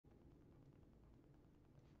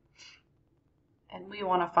And we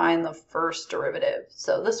want to find the first derivative.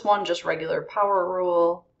 So this one, just regular power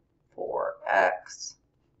rule for x.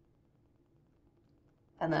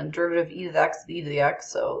 And then derivative of e to the x is e to the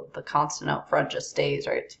x, so the constant out front just stays,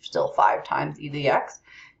 right? It's still 5 times e to the x.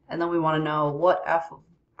 And then we want to know what f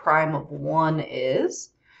prime of 1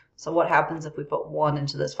 is. So what happens if we put 1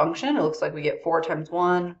 into this function? It looks like we get 4 times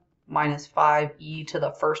 1 minus 5e to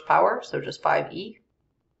the first power, so just 5e.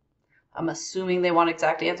 I'm assuming they want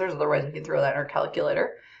exact answers, otherwise we can throw that in our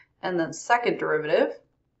calculator. And then second derivative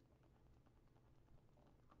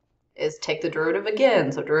is take the derivative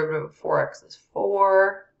again. So derivative of 4x is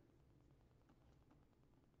 4.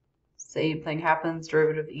 Same thing happens,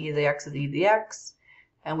 derivative of e to the x is e to the x.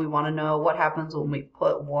 And we want to know what happens when we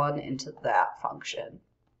put 1 into that function.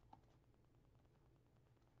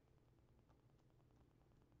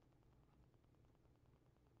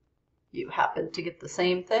 You happen to get the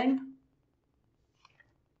same thing?